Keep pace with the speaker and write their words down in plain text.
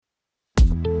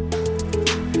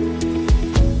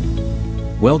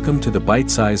Welcome to the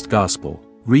Bite-Sized Gospel.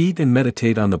 Read and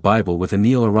meditate on the Bible with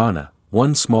Anil Arana,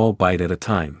 one small bite at a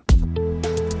time.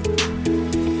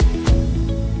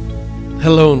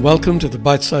 Hello and welcome to the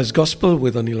Bite-Sized Gospel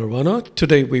with Anil Arana.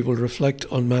 Today we will reflect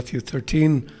on Matthew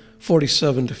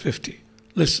 13:47-50.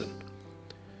 Listen.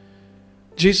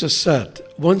 Jesus said,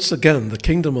 "Once again the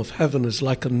kingdom of heaven is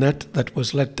like a net that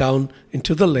was let down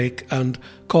into the lake and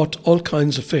caught all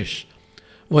kinds of fish.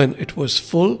 When it was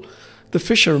full, the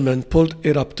fishermen pulled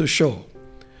it up to shore.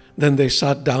 Then they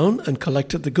sat down and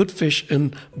collected the good fish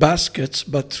in baskets,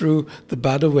 but threw the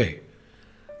bad away.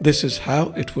 This is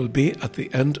how it will be at the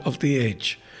end of the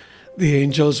age. The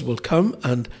angels will come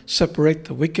and separate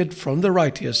the wicked from the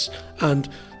righteous and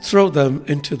throw them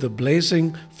into the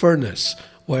blazing furnace,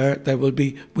 where there will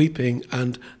be weeping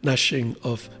and gnashing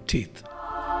of teeth."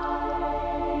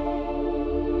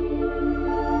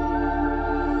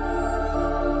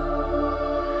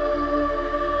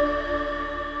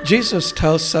 Jesus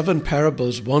tells 7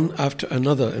 parables one after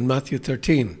another in Matthew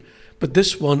 13, but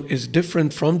this one is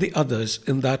different from the others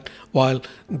in that while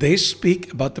they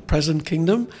speak about the present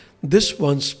kingdom, this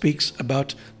one speaks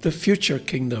about the future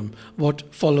kingdom, what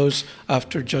follows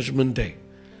after Judgment Day.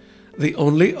 The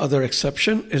only other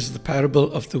exception is the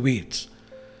parable of the weeds.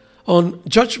 On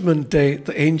Judgment Day,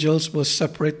 the angels will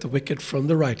separate the wicked from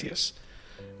the righteous.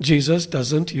 Jesus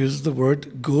doesn't use the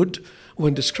word good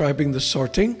when describing the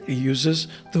sorting. He uses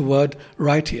the word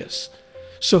righteous.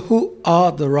 So who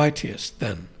are the righteous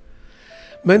then?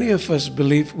 Many of us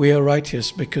believe we are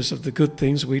righteous because of the good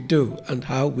things we do and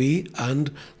how we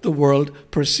and the world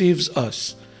perceives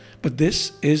us. But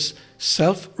this is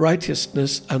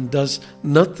self-righteousness and does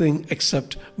nothing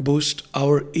except boost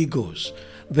our egos.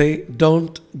 They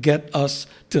don't get us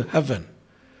to heaven.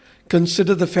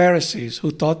 Consider the Pharisees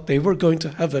who thought they were going to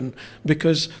heaven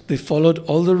because they followed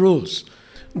all the rules.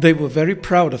 They were very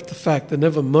proud of the fact they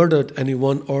never murdered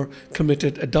anyone or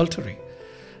committed adultery.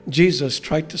 Jesus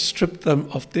tried to strip them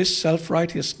of this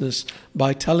self-righteousness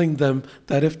by telling them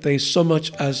that if they so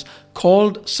much as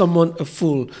called someone a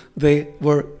fool, they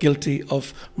were guilty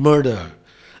of murder.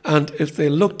 And if they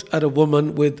looked at a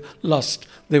woman with lust,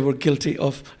 they were guilty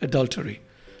of adultery.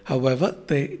 However,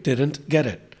 they didn't get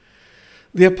it.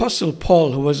 The Apostle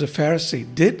Paul, who was a Pharisee,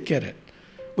 did get it,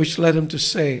 which led him to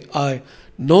say, "I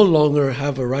no longer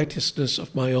have a righteousness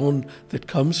of my own that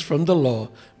comes from the law,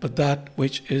 but that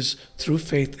which is through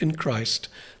faith in Christ,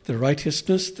 the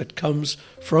righteousness that comes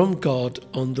from God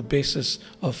on the basis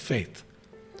of faith."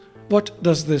 What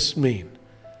does this mean?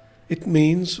 It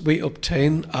means we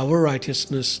obtain our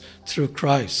righteousness through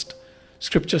Christ.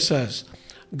 Scripture says,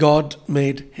 "God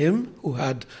made him who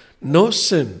had no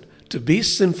sin to be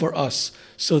sin for us,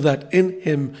 so that in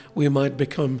him we might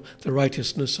become the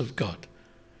righteousness of God."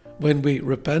 When we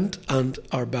repent and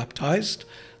are baptized,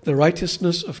 the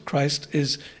righteousness of Christ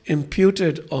is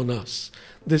imputed on us.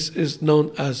 This is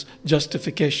known as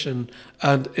justification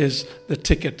and is the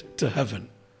ticket to heaven.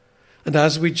 And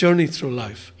as we journey through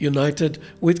life, united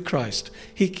with Christ,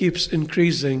 he keeps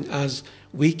increasing as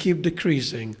we keep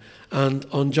decreasing. And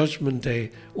on Judgment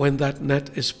Day, when that net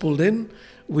is pulled in,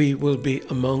 we will be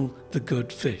among the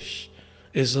good fish.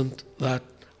 Isn't that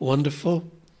wonderful?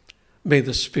 May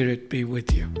the Spirit be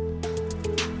with you.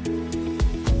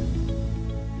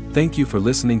 Thank you for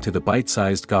listening to the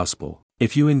Bite-Sized Gospel.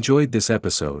 If you enjoyed this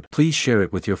episode, please share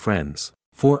it with your friends.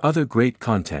 For other great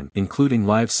content, including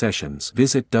live sessions,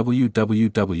 visit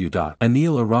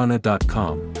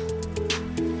www.anilarana.com.